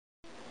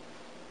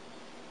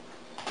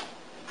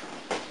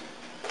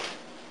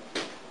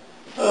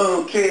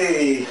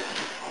Okay,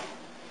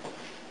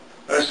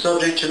 our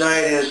subject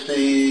tonight is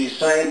the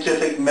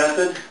scientific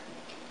method.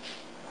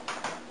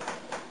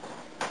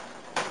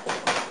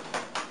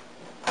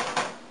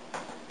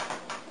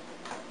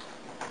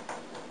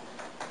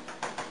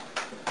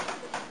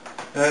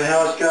 And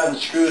how it's gotten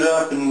screwed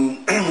up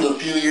in the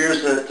few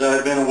years that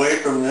I've been away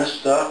from this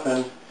stuff,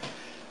 and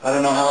I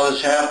don't know how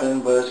this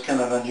happened, but it's kind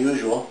of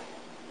unusual.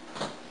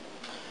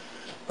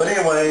 But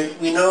anyway,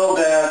 we know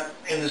that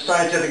in the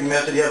scientific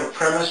method you have a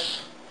premise.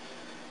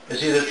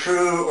 It's either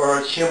true or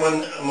it's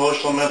human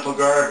emotional mental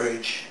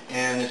garbage,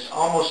 and it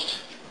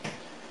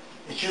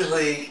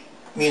usually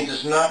means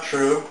it's not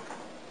true,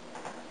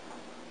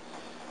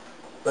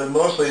 but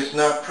mostly it's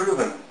not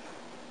proven.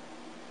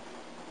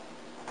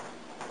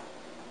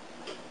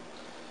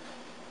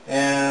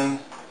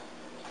 And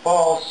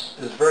false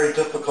is very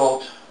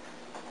difficult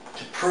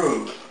to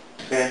prove.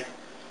 Okay?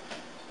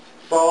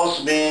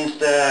 False means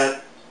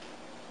that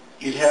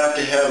you'd have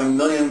to have a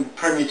million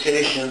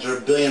permutations or a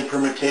billion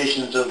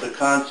permutations of the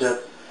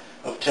concept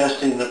of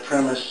testing the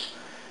premise.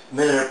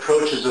 Many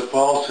approaches of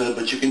falsehood,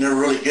 but you can never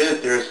really get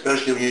it there,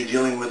 especially when you're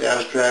dealing with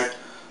abstract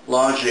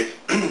logic,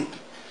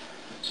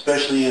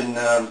 especially in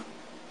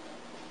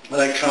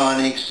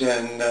electronics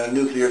and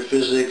nuclear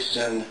physics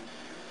and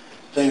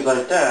things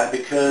like that,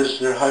 because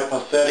they're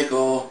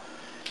hypothetical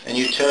and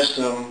you test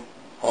them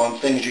on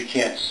things you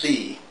can't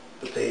see,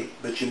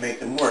 but you make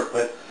them work.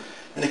 But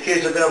in the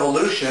case of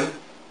evolution,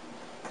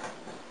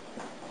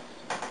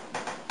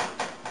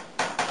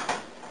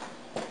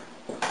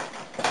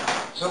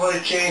 somebody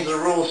changed the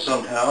rules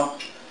somehow,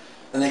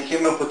 and they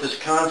came up with this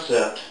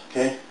concept,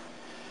 okay?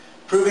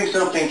 Proving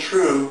something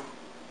true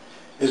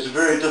is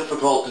very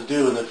difficult to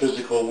do in the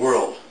physical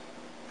world,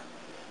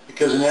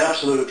 because an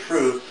absolute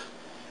truth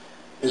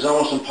is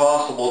almost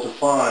impossible to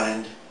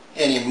find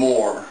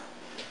anymore.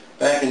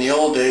 Back in the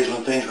old days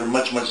when things were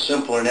much, much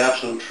simpler and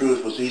absolute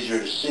truth was easier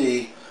to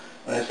see,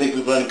 and I think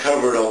we've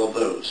uncovered all of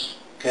those,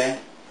 okay?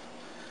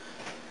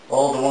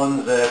 All the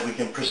ones that we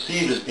can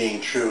perceive as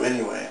being true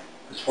anyway,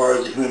 as far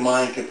as the human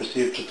mind can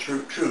perceive to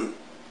truth,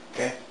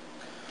 okay?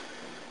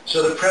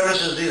 So the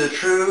premise is either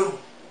true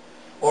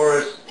or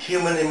it's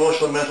human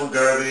emotional mental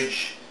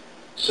garbage.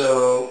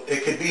 So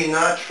it could be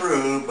not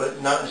true,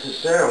 but not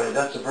necessarily.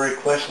 That's a very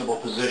questionable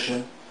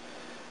position.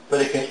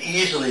 But it can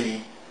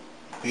easily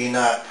be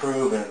not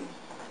proven.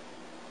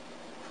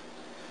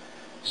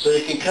 So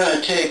you can kind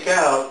of take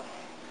out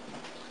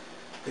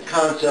the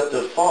concept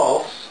of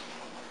false,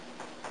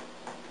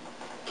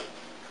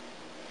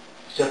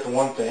 except for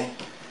one thing,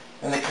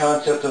 and the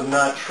concept of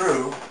not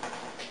true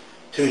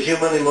to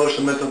human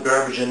emotional mental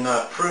garbage and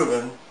not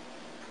proven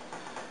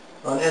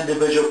on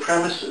individual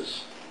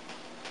premises.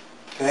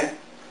 Okay?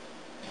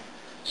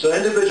 So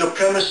individual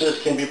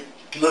premises can be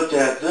looked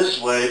at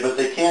this way, but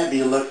they can't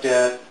be looked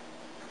at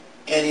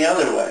any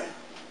other way.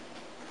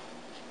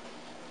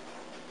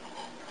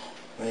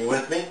 Are you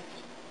with me?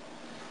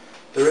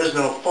 There is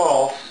no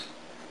false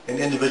in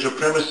individual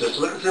premises.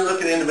 So let's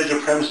look at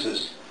individual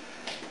premises.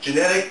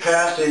 Genetic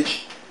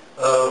passage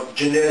of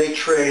genetic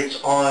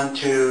traits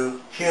onto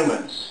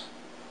humans.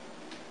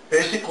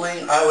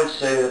 Basically, I would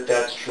say that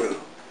that's true.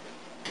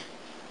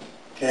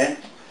 Okay?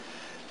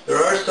 There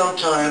are some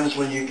times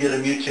when you get a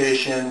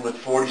mutation with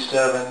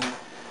 47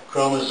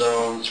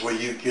 chromosomes where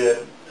you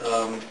get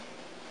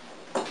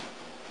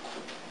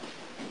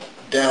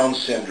Down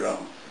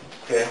syndrome.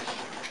 Okay?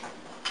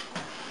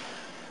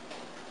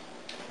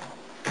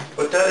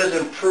 But that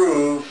doesn't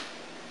prove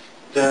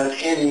that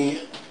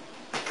any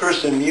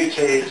person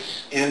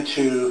mutates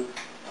into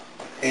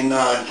a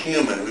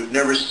non-human. We've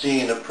never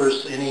seen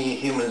any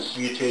humans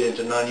mutate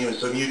into non-humans.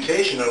 So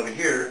mutation over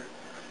here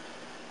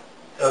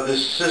of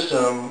this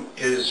system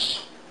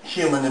is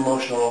human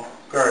emotional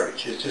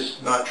garbage. It's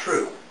just not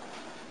true.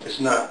 It's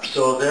not,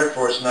 so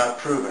therefore it's not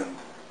proven.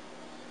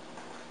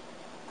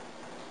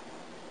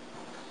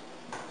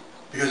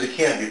 Because it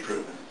can't be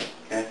proven.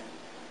 Okay?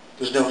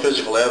 There's no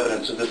physical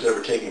evidence of this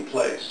ever taking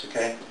place.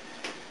 Okay?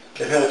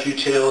 They've had a few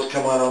tales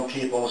come out on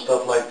people and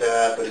stuff like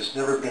that, but it's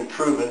never been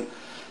proven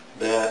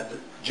that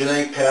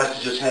genetic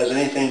passages has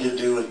anything to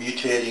do with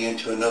mutating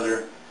into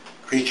another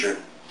creature.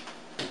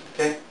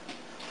 Okay?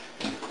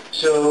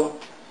 So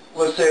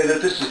let's say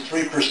that this is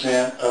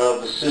 3%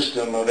 of the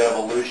system of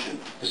evolution.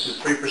 This is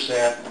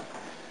 3%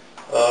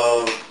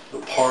 of the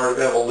part of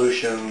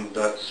evolution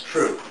that's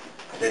true.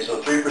 Okay,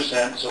 so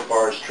 3% so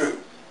far is true.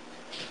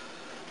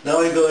 Now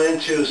we go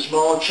into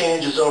small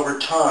changes over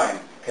time.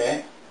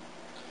 Okay?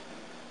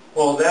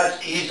 Well,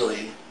 that's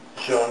easily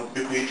shown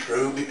to be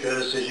true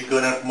because as you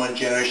go down from one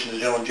generation to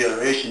the one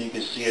generation, you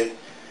can see it,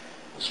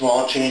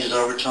 small changes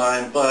over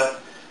time,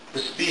 but the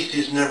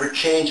species never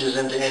changes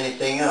into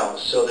anything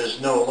else, so there's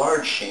no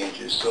large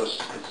changes. So it's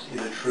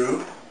either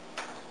true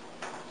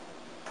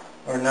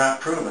or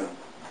not proven.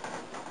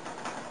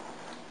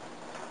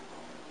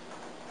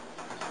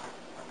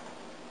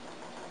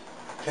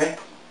 Okay?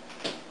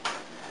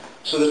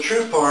 So the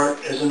true part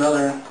is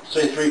another,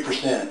 say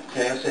 3%.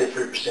 Okay, let's say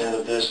 3%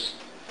 of this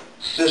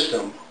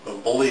system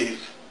of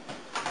belief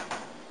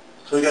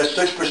So we got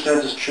 6%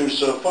 that's true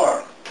so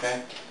far.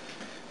 Okay?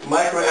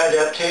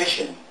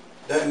 Microadaptation.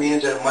 That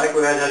means that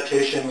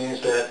microadaptation means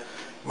that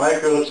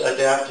microbes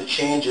adapt to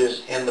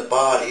changes in the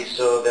body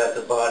so that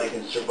the body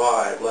can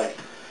survive. Like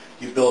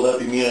you build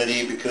up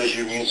immunity because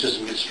your immune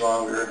system gets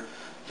stronger.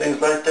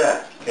 Things like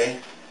that. Okay?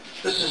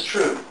 This is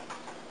true.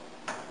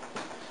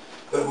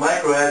 But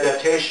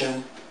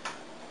microadaptation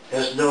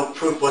has no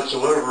proof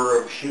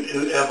whatsoever of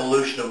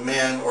evolution of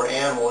man or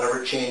animal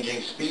ever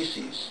changing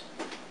species.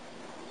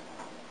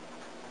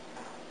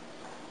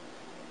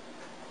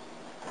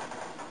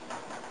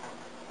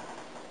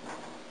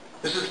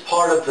 This is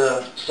part of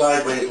the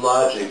sideways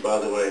logic, by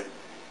the way.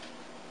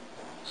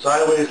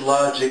 Sideways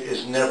logic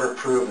is never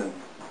proven.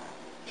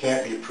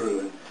 Can't be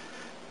proven.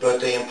 But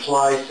they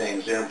imply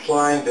things. They're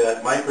implying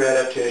that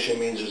microadaptation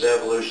means there's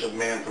evolution of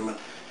man from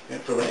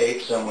an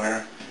ape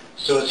somewhere.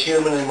 So it's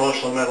human,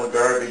 emotional, mental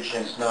garbage,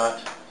 and it's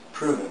not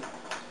proven.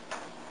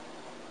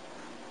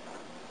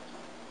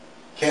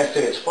 Can't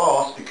say it's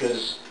false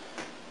because,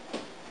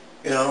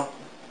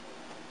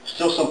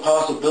 still some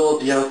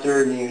possibility out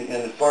there in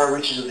the far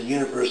reaches of the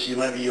universe you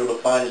might be able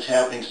to find it's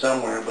happening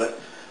somewhere, but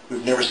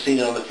we've never seen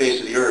it on the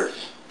face of the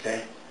earth.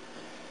 Okay?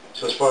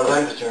 So as far as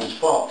I'm concerned, it's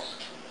false.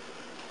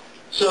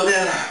 So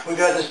then we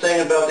got this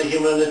thing about the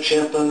human and the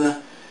chimp and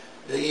the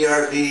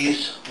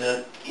ERVs,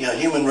 the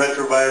human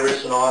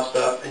retrovirus and all that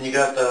stuff, and you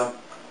got the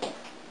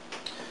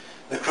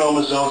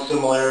chromosome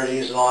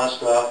similarities and all that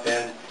stuff,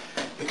 and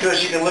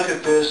because you can look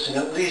at this in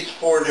at least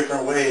 4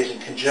 different ways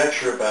and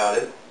conjecture about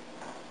it,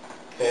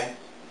 okay,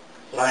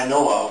 that I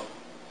know of,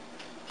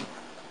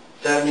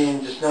 that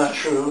means it's not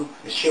true.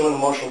 It's human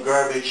emotional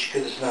garbage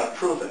because it's not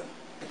proven.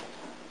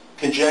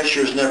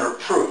 Conjecture is never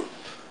proof,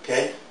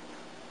 okay?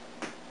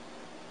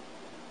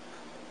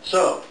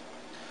 So,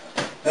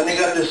 then they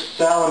got this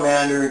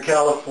salamander in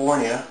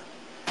California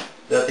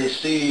that they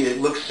see,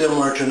 it looks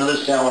similar to another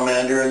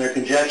salamander, and their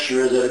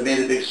conjecture is that it made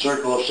a big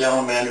circle of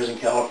salamanders in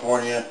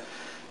California,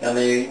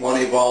 and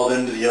one evolved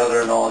into the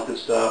other and all that good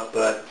stuff,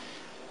 but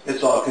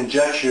it's all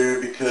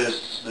conjecture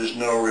because there's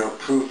no real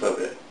proof of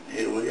it.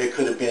 It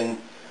could have been,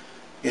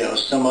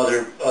 some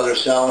other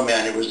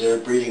salamander was there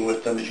breeding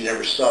with them that you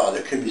never saw.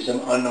 There could be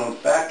some unknown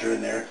factor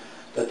in there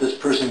that this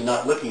person's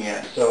not looking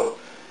at. So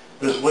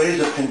there's ways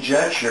of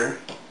conjecture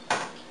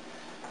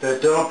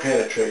that don't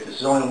penetrate this.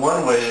 There's only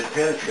one way that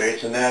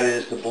penetrates, and that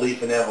is the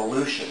belief in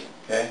evolution.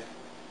 Okay?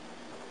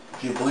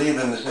 If you believe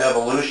in this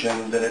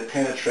evolution, then it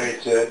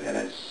penetrates it,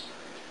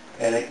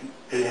 and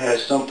it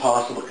has some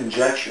possible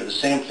conjecture. The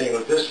same thing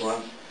with this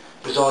one.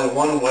 There's only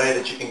one way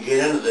that you can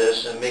get into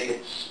this and make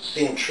it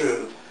seem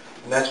true,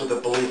 and that's with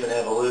the belief in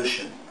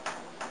evolution.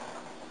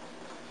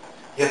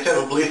 You have to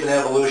have a belief in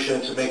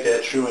evolution to make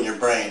that true in your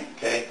brain,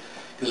 okay?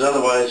 Because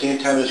otherwise,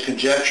 anytime there's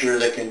conjecture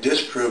that can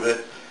disprove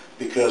it,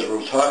 because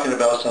we're talking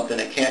about something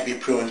that can't be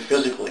proven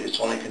physically, it's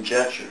only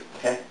conjecture,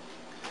 okay?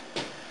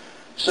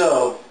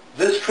 So,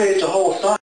 this creates a whole